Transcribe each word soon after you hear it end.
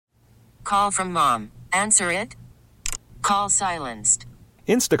Call from mom. Answer it. Call silenced.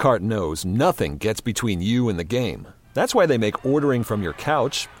 Instacart knows nothing gets between you and the game. That's why they make ordering from your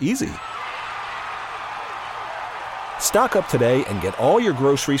couch easy. Stock up today and get all your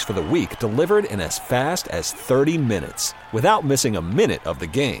groceries for the week delivered in as fast as 30 minutes without missing a minute of the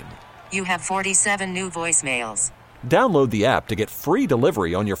game. You have 47 new voicemails. Download the app to get free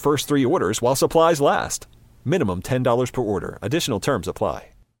delivery on your first 3 orders while supplies last. Minimum $10 per order. Additional terms apply.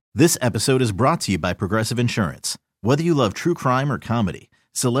 This episode is brought to you by Progressive Insurance. Whether you love true crime or comedy,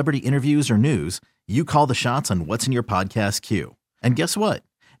 celebrity interviews or news, you call the shots on what's in your podcast queue. And guess what?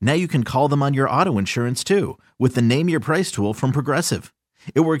 Now you can call them on your auto insurance too with the Name Your Price tool from Progressive.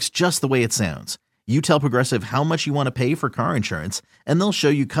 It works just the way it sounds. You tell Progressive how much you want to pay for car insurance, and they'll show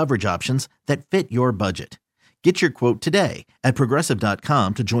you coverage options that fit your budget. Get your quote today at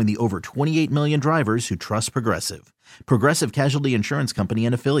Progressive.com to join the over 28 million drivers who trust Progressive. Progressive Casualty Insurance Company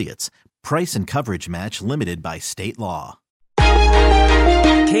and Affiliates. Price and coverage match limited by state law.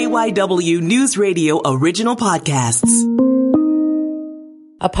 KYW News Radio original podcasts.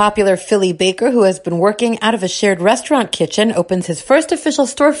 A popular Philly baker who has been working out of a shared restaurant kitchen opens his first official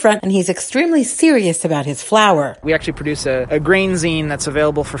storefront, and he's extremely serious about his flour. We actually produce a grain zine that's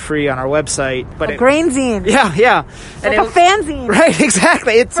available for free on our website. But grain zine? Yeah. Like a fanzine. Right,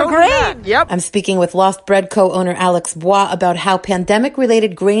 exactly. It's for grain. Yep. I'm speaking with Lost Bread co-owner Alex Bois about how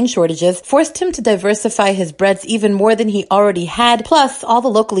pandemic-related grain shortages forced him to diversify his breads even more than he already had, plus all the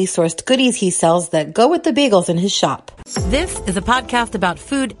locally sourced goodies he sells that go with the bagels in his shop. This is a podcast about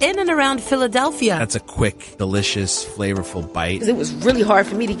food in and around Philadelphia. That's a quick, delicious, flavorful bite. It was really hard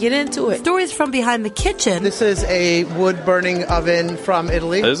for me to get into it. Stories from behind the kitchen. This is a wood-burning oven from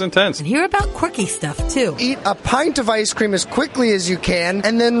Italy. It is intense. And hear about quirky stuff, too. Eat a pint of ice cream as quickly as you can,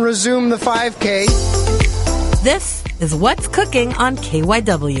 and then resume the 5K. This is What's Cooking on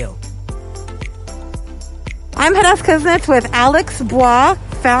KYW. I'm Hadas Kuznets with Alex Bois,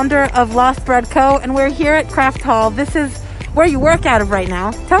 founder of Lost Bread Co., and we're here at Craft Hall. This is where you work out of right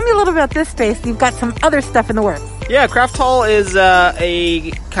now. Tell me a little about this space. You've got some other stuff in the works. Yeah, Craft Hall is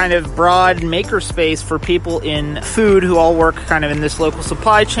a kind of broad maker space for people in food who all work kind of in this local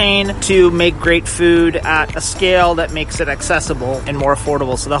supply chain to make great food at a scale that makes it accessible and more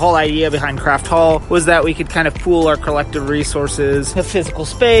affordable. So the whole idea behind Craft Hall was that we could kind of pool our collective resources, the physical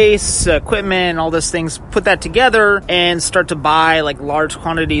space, equipment, all those things, put that together and start to buy like large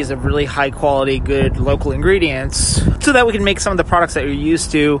quantities of really high quality, good local ingredients so that we can make some of the products that you're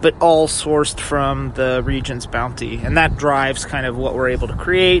used to, but all sourced from the region's bounty. And that drives kind of what we're able to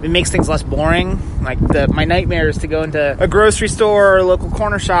create. It makes things less boring. Like my nightmare is to go into a grocery store or a local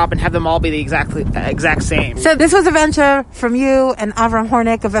corner shop and have them all be the exact same. So this was a venture from you and Avram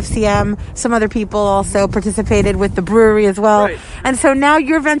Hornick of FCM. Some other people also participated with the brewery as well. Right. And so now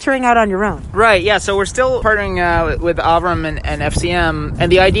you're venturing out on your own. Right, yeah. So we're still partnering with Avram and FCM.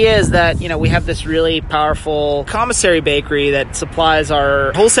 And the idea is that, we have this really powerful commissary bakery that supplies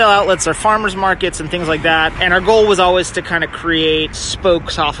our wholesale outlets, our farmers markets, and things like that. And our goal was always to kind of create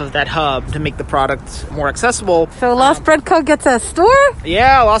spokes off of that hub to make the product more accessible. So Lost Bread Co. gets a store?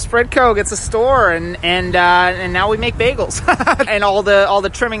 Yeah, Lost Bread Co. gets a store, and now we make bagels and all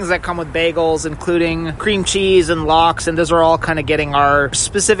the trimmings that come with bagels, including cream cheese and lox, and those are all kind of getting our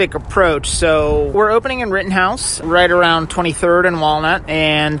specific approach. So we're opening in Rittenhouse right around 23rd and Walnut,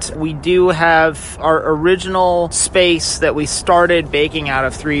 and we do have our original space that we started baking out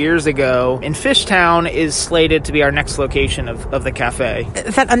of 3 years ago in Fishtown is slated to be our next location of the cafe.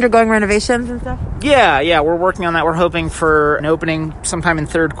 Is that undergoing renovations and stuff? Yeah, we're working on that. We're hoping for an opening sometime in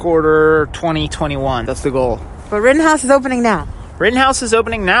third quarter 2021. That's the goal. But Rittenhouse is opening now. Rittenhouse is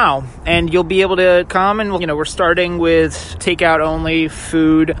opening now, and you'll be able to come and, we're starting with takeout only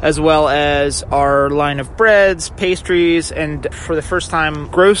food as well as our line of breads, pastries, and for the first time,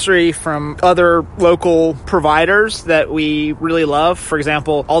 grocery from other local providers that we really love. For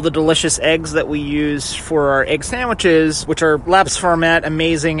example, all the delicious eggs that we use for our egg sandwiches, which are Labs Farmet,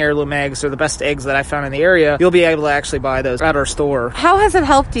 amazing heirloom eggs. They're the best eggs that I found in the area. You'll be able to actually buy those at our store. How has it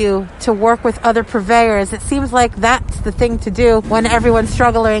helped you to work with other purveyors? It seems like that's the thing to do when everyone's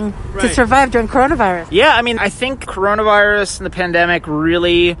struggling to survive during coronavirus. Yeah, I think coronavirus and the pandemic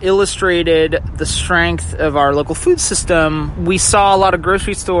really illustrated the strength of our local food system. We saw a lot of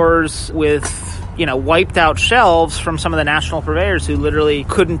grocery stores with wiped out shelves from some of the national purveyors who literally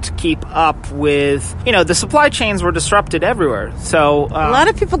couldn't keep up with, the supply chains were disrupted everywhere. So a lot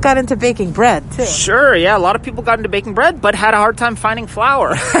of people got into baking bread too. Sure, yeah, a lot of people got into baking bread, but had a hard time finding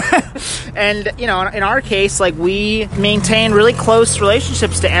flour. And in our case, we maintain really close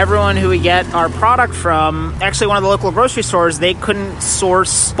relationships to everyone who we get our product from. Actually, one of the local grocery stores, they couldn't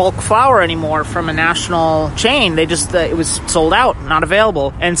source bulk flour anymore from a national chain. They just it was sold out, not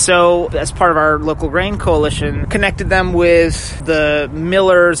available. And so, as part of our local grain coalition, connected them with the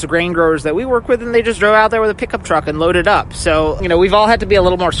millers, the grain growers that we work with, and they just drove out there with a pickup truck and loaded up. So, we've all had to be a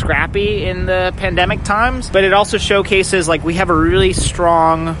little more scrappy in the pandemic times, but it also showcases we have a really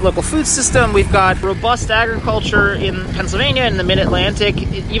strong local food system. We've got robust agriculture in Pennsylvania, in the mid-Atlantic,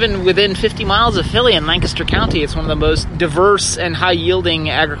 even within 50 miles of Philly in Lancaster County. It's one of the most diverse and high-yielding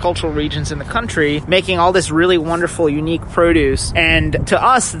agricultural regions in the country, making all this really wonderful, unique produce. And to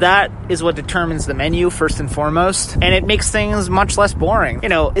us, that is what determines the menu, first and foremost, and it makes things much less boring.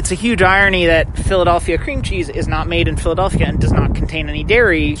 It's a huge irony that Philadelphia cream cheese is not made in Philadelphia and does not contain any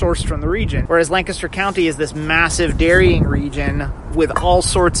dairy sourced from the region, whereas Lancaster County is this massive dairying region with all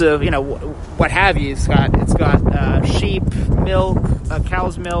sorts of, what have you. It's got sheep milk,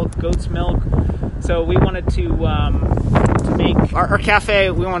 cow's milk, goat's milk. So we wanted to make our cafe,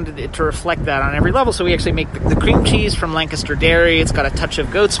 we wanted it to reflect that on every level. So we actually make the cream cheese from Lancaster Dairy. It's got a touch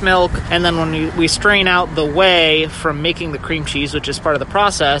of goat's milk. And then when we strain out the whey from making the cream cheese, which is part of the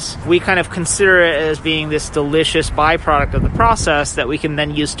process, we kind of consider it as being this delicious byproduct of the process that we can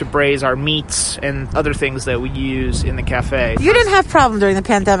then use to braise our meats and other things that we use in the cafe. You didn't have problem during the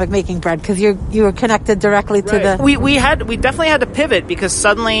pandemic making bread because you were connected directly to the... We definitely had to pivot because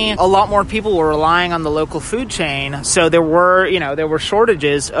suddenly a lot more people were relying on the local food chain. So there were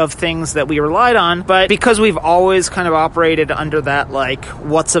shortages of things that we relied on. But because we've always kind of operated under that,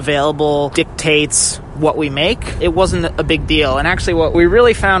 what's available dictates what we make, it wasn't a big deal. And actually what we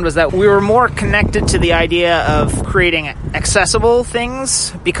really found was that we were more connected to the idea of creating accessible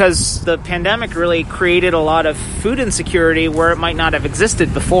things because the pandemic really created a lot of food insecurity where it might not have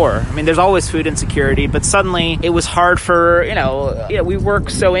existed before. I mean, there's always food insecurity, but suddenly it was hard for, we work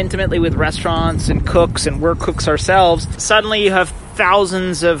so intimately with restaurants and cooks, and we're cooks ourselves. Suddenly you have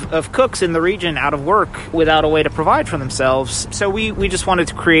thousands of cooks in the region out of work without a way to provide for themselves. So we just wanted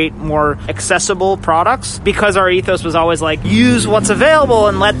to create more accessible products because our ethos was always use what's available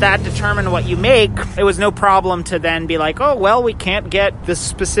and let that determine what you make. It was no problem to then be oh, well, we can't get this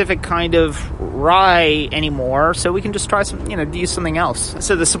specific kind of rye anymore, so we can just try use something else.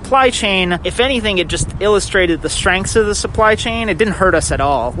 So the supply chain, if anything, it just illustrated the strengths of the supply chain. It didn't hurt us at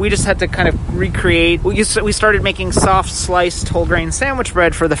all. We just had to kind of recreate. We started making soft sliced whole grain sandwich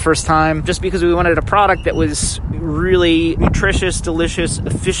bread for the first time just because we wanted a product that was really nutritious, delicious,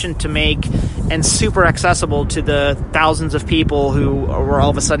 efficient to make, and super accessible to the thousands of people who were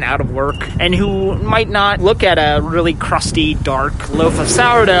all of a sudden out of work and who might not look at a really crusty, dark loaf of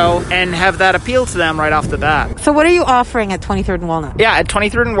sourdough and have that appeal to them right off the bat. So what are you offering at 23rd and Walnut? Yeah, at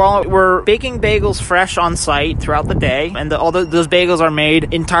 23rd and Walnut, we're baking bagels fresh on site throughout the day, and those bagels are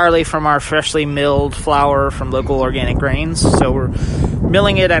made entirely from our freshly milled flour from local organic grains. So we're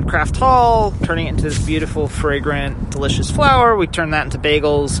milling it at Craft Hall, turning it into this beautiful, fragrant, delicious flour. We turn that into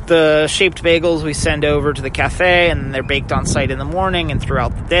bagels. The shaped bagels we send over to the cafe, and they're baked on site in the morning and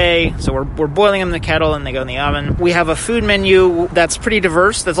throughout the day. So we're boiling them in the kettle, and they go in the oven. We have a food menu that's pretty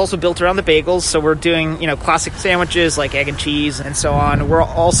diverse, that's also built around the bagels. So we're doing, classic sandwiches like egg and cheese and so on. We're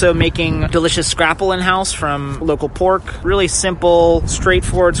also making delicious scrapple in-house from local pork. Really simple,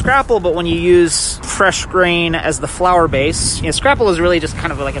 straightforward scrapple, but when you use fresh grain as the flour base, scrapple is really just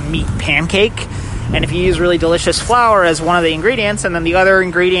kind of like a meat pancake. And if you use really delicious flour as one of the ingredients, and then the other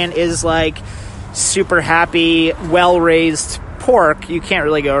ingredient is super happy, well-raised pork, you can't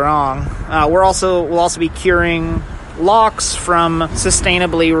really go wrong. We'll also be curing lox from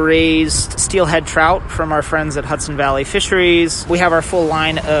sustainably raised steelhead trout from our friends at Hudson Valley Fisheries. We have our full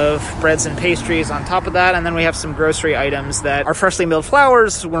line of breads and pastries on top of that, and then we have some grocery items that are freshly milled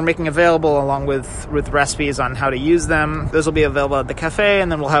flours we're making available along with recipes on how to use them. Those will be available at the cafe,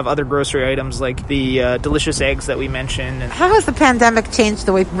 and then we'll have other grocery items like the delicious eggs that we mentioned. How has the pandemic changed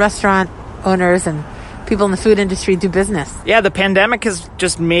the way restaurant owners and people in the food industry do business? Yeah, the pandemic has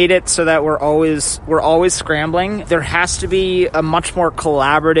just made it so that we're always scrambling. There has to be a much more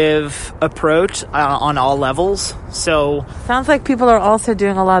collaborative approach on all levels. So sounds like people are also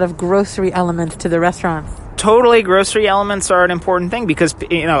doing a lot of grocery elements to the restaurants. Totally, grocery elements are an important thing because,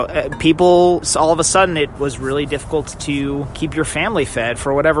 people, all of a sudden, it was really difficult to keep your family fed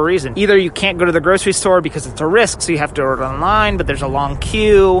for whatever reason. Either you can't go to the grocery store because it's a risk, so you have to order online, but there's a long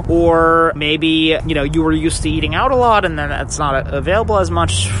queue, or maybe, you were used to eating out a lot and then that's not available as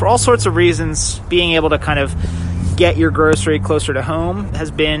much. For all sorts of reasons, being able to kind of get your grocery closer to home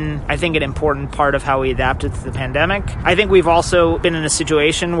has been, I think, an important part of how we adapted to the pandemic. I think we've also been in a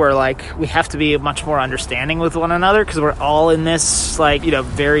situation where, we have to be much more understanding with one another because we're all in this,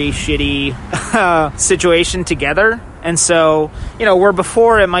 very shitty situation together. And so, where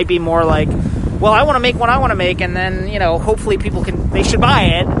before it might be more like, well, I want to make what I want to make, and then, hopefully people they should buy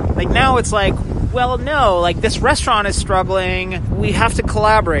it. Now it's like, well, no, this restaurant is struggling. We have to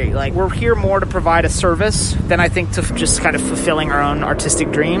collaborate. We're here more to provide a service than I think to just kind of fulfilling our own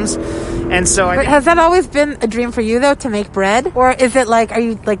artistic dreams. And so has that always been a dream for you, though, to make bread? Or is it are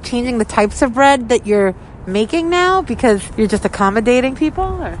you changing the types of bread that you're making now because you're just accommodating people?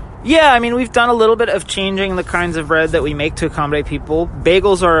 Or? Yeah, we've done a little bit of changing the kinds of bread that we make to accommodate people.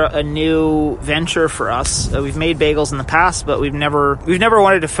 Bagels are a new venture for us. We've made bagels in the past, but we've never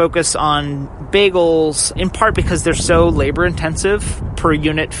wanted to focus on bagels, in part because they're so labor intensive per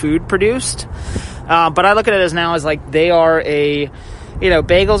unit food produced. But I look at it as they are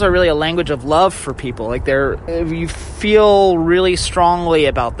bagels are really a language of love for people. You feel really strongly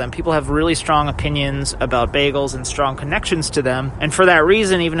about them. People have really strong opinions about bagels and strong connections to them. And for that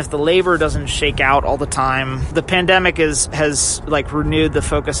reason, even if the labor doesn't shake out all the time, the pandemic has renewed the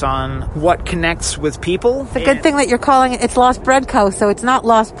focus on what connects with people. It's a good thing that you're calling it's Lost Bread Co., so it's not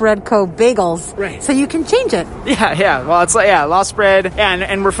Lost Bread Co. Bagels. Right. So you can change it. Yeah. Well, it's Lost Bread. Yeah,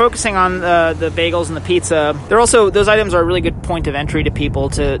 and we're focusing on the bagels and the pizza. They're also, those items are a really good point of entry to people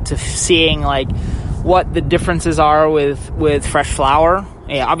to seeing what the differences are with fresh flour.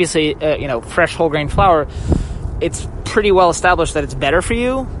 Yeah, obviously, fresh whole grain flour, it's pretty well established that it's better for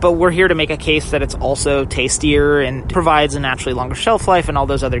you, but we're here to make a case that it's also tastier and provides a naturally longer shelf life and all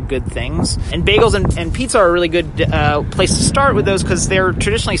those other good things. And bagels and pizza are a really good place to start with those because they're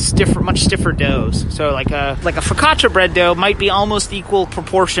traditionally much stiffer doughs. So like a focaccia bread dough might be almost equal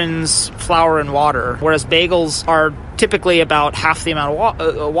proportions flour and water, whereas bagels are typically about half the amount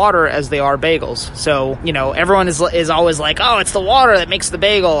of water as they are bagels. So, everyone is always like, oh, it's the water that makes the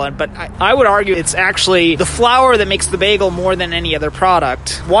bagel. But I would argue it's actually the flour that makes the bagel more than any other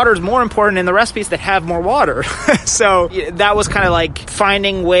product. Water is more important in the recipes that have more water. So that was kind of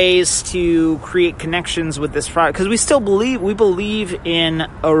finding ways to create connections with this product. Because we believe in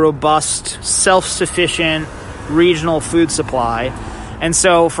a robust, self-sufficient regional food supply. And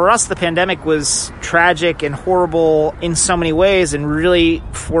so for us, the pandemic was tragic and horrible in so many ways and really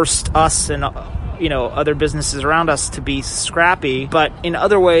forced us and other businesses around us to be scrappy. But in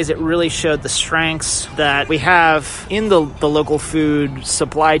other ways, it really showed the strengths that we have in the local food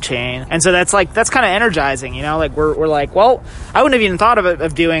supply chain. And so that's kind of energizing, we're like, well, I wouldn't have even thought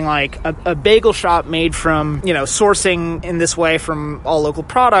of doing a bagel shop made from, sourcing in this way from all local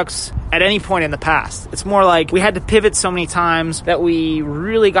products at any point in the past. It's more like we had to pivot so many times that we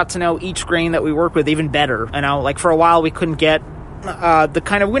really got to know each grain that we work with even better. For a while we couldn't get the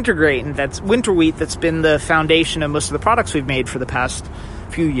kind of winter grain winter wheat that's been the foundation of most of the products we've made for the past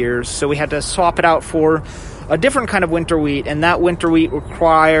few years. So we had to swap it out for a different kind of winter wheat, and that winter wheat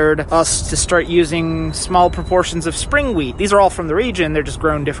required us to start using small proportions of spring wheat. These are all from the region, they're just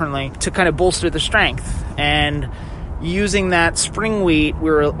grown differently, to kind of bolster the strength. And using that spring wheat,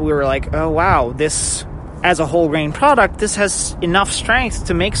 we were like, oh wow, this, as a whole grain product, this has enough strength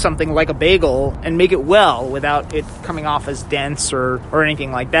to make something like a bagel and make it well without it coming off as dense or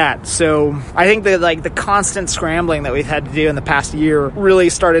anything like that. So I think that the constant scrambling that we've had to do in the past year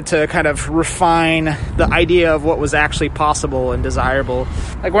really started to kind of refine the idea of what was actually possible and desirable.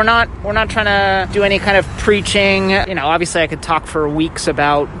 We're not trying to do any kind of preaching. Obviously I could talk for weeks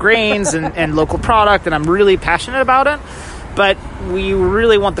about grains and local product, and I'm really passionate about it. But we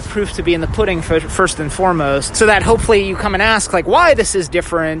really want the proof to be in the pudding first and foremost, so that hopefully you come and ask why this is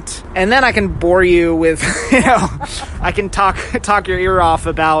different, and then I can bore you with, I can talk your ear off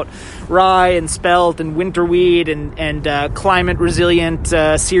about rye and spelt and winter wheat and climate resilient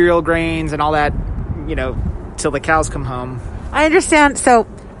cereal grains and all that, till the cows come home. I understand. So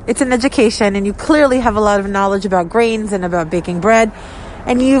it's an education, and you clearly have a lot of knowledge about grains and about baking bread,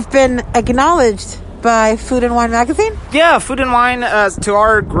 and you've been acknowledged by Food and Wine Magazine? Yeah, Food and Wine, to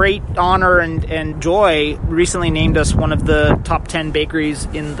our great honor and joy, recently named us one of the top 10 bakeries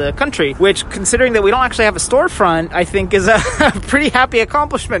in the country, which, considering that we don't actually have a storefront, I think is a pretty happy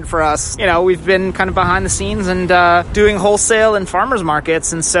accomplishment for us. You know, we've been kind of behind the scenes and doing wholesale and farmers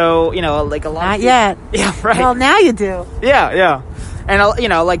markets, and so, you know, like a lot Not of yet. Yeah, right. Well, now you do. Yeah. And, you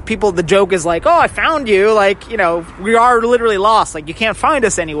know, like, people, the joke is like, oh, I found you. Like, you know, we are literally lost. Like, you can't find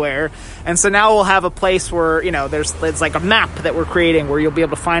us anywhere. And so now we'll have a place where, you know, it's like a map that we're creating where you'll be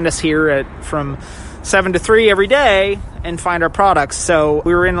able to find us here from 7 to 3 every day and find our products. So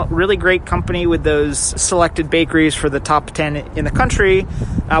we were in a really great company with those selected bakeries for the top 10 in the country.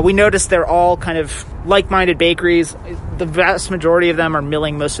 We noticed they're all kind of like-minded bakeries. The vast majority of them are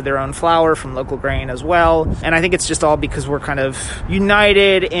milling most of their own flour from local grain as well. And I think it's just all because we're kind of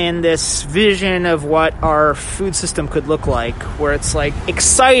united in this vision of what our food system could look like, where it's like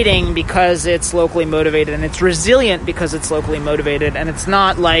exciting because it's locally motivated, and it's resilient because it's locally motivated, and it's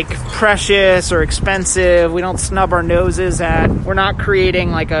not like precious or expensive. We don't snub our noses at. We're not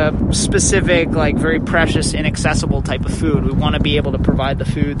creating like a specific, like very precious, inaccessible type of food. We want to be able to provide the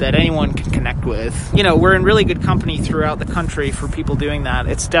food that anyone can connect with. You know, we're in really good company throughout the country for people doing that.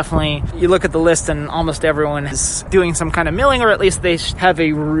 It's definitely, you look at the list and almost everyone is doing some kind of milling, or at least they have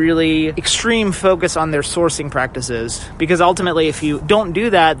a really extreme focus on their sourcing practices. Because ultimately, if you don't do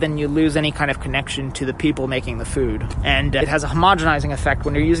that, then you lose any kind of connection to the people making the food. And it has a homogenizing effect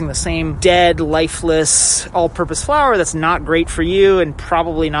when you're using the same dead, lifeless, all-purpose flour that's not great for you and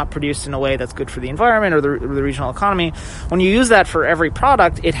probably not produced in a way that's good for the environment or the regional economy. When you use that for every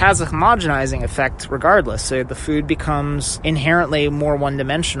product, it has a homogenizing effect regardless. So the food becomes inherently more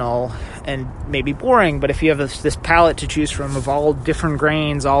one-dimensional and maybe boring, but if you have this palette to choose from of all different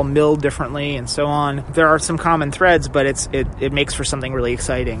grains, all milled differently and so on, there are some common threads, but it makes for something really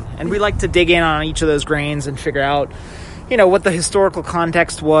exciting. And we like to dig in on each of those grains and figure out, you know, what the historical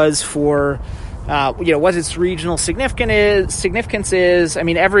context was for you know, what its regional significance is. I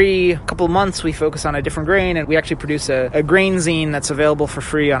mean, every couple of months we focus on a different grain, and we actually produce a grain zine that's available for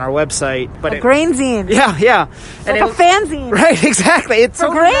free on our website. But grain zine? Yeah. Like a fanzine. Right, exactly. It's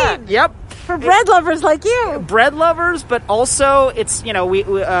for grain. Yep. For bread lovers like you. Bread lovers, but also it's, you know,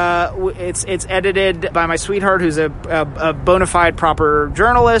 it's edited by my sweetheart, who's a bona fide proper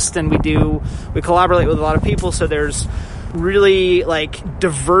journalist, and we collaborate with a lot of people, so there's really like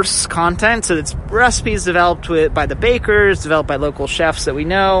diverse content. So it's recipes developed by the bakers, developed by local chefs that we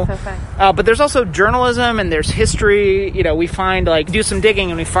know. But there's also journalism and there's history. You know, we find do some digging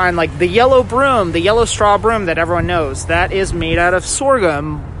and we find like the yellow straw broom that everyone knows. That is made out of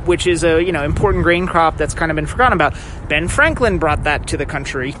sorghum, which is a, you know, important grain crop that's kind of been forgotten about. Ben Franklin brought that to the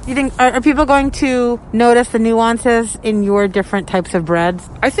country. You think, are people going to notice the nuances in your different types of breads?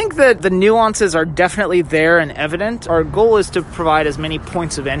 I think that the nuances are definitely there and evident. Our goal is to provide as many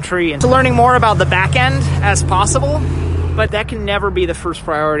points of entry into learning more about the back end as possible, but that can never be the first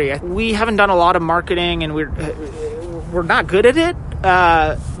priority. We haven't done a lot of marketing, and we're not good at it.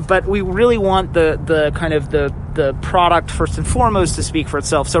 But we really want the kind of the product first and foremost to speak for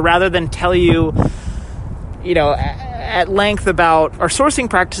itself. So rather than tell you, you know, at length about our sourcing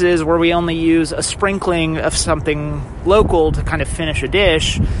practices where we only use a sprinkling of something local to kind of finish a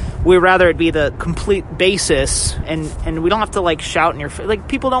dish, we rather it be the complete basis, and we don't have to like shout in your face. Like,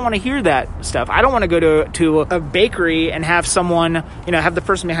 people don't want to hear that stuff. I don't want to go to a bakery and have someone, you know, have the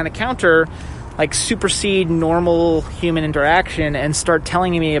person behind the counter like supersede normal human interaction and start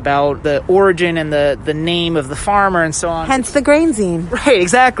telling me about the origin and the name of the farmer and so on. Hence the grain zine. Right,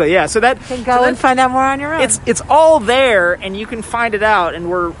 exactly, yeah. So that you can go and find out more on your own. It's all there, and you can find it out, and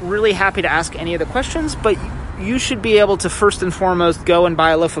we're really happy to ask any of the questions, but you should be able to first and foremost go and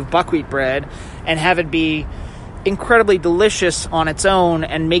buy a loaf of buckwheat bread and have it be incredibly delicious on its own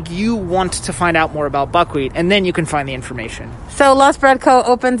and make you want to find out more about buckwheat, and then you can find the information. So Lost Bread Co.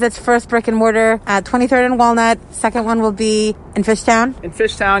 opens its first brick and mortar at 23rd and Walnut. Second one will be in Fishtown. In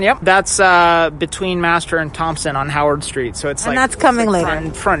Fishtown, yep. That's between Master and Thompson on Howard Street. So it's that's coming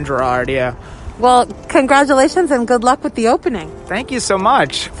later. Front Gerard, yeah. Well, congratulations and good luck with the opening. Thank you so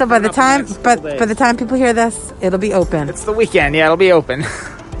much. So by the time people hear this, it'll be open. It's the weekend, yeah, it'll be open.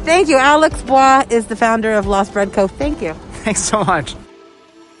 Thank you. Alex Bois is the founder of Lost Bread Co. Thank you. Thanks so much.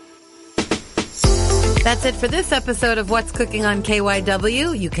 That's it for this episode of What's Cooking on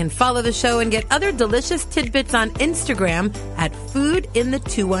KYW. You can follow the show and get other delicious tidbits on Instagram at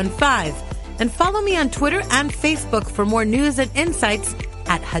foodinthe215. And follow me on Twitter and Facebook for more news and insights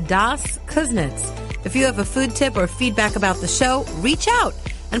at Hadass Kuznets. If you have a food tip or feedback about the show, reach out.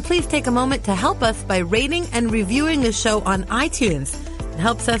 And please take a moment to help us by rating and reviewing the show on iTunes.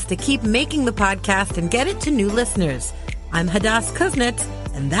 helps us to keep making the podcast and get it to new listeners. I'm Hadass Kuznets,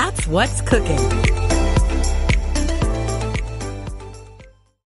 and that's what's cooking.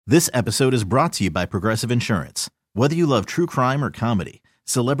 This episode is brought to you by Progressive Insurance. Whether you love true crime or comedy,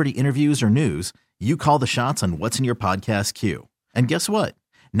 celebrity interviews or news, you call the shots on what's in your podcast queue. And guess what?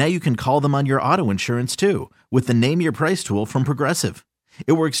 Now you can call them on your auto insurance too with the Name Your Price tool from Progressive.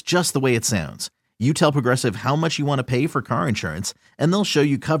 It works just the way it sounds. You tell Progressive how much you want to pay for car insurance, and they'll show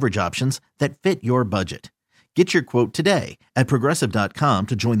you coverage options that fit your budget. Get your quote today at Progressive.com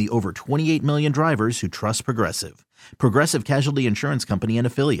to join the over 28 million drivers who trust Progressive. Progressive Casualty Insurance Company and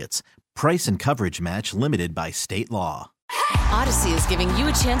Affiliates. Price and coverage match limited by state law. Odyssey is giving you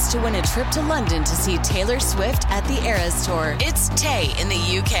a chance to win a trip to London to see Taylor Swift at the Eras Tour. It's Tay in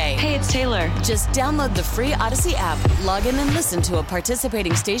the UK. Hey, it's Taylor. Just download the free Odyssey app, log in and listen to a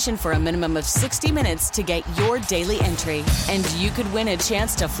participating station for a minimum of 60 minutes to get your daily entry. And you could win a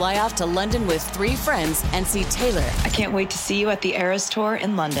chance to fly off to London with 3 friends and see Taylor. I can't wait to see you at the Eras Tour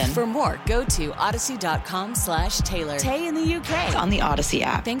in London. For more, go to odyssey.com/Taylor. Tay in the UK. It's on the Odyssey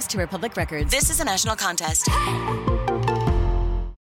app. Thanks to Republic Records. This is a national contest.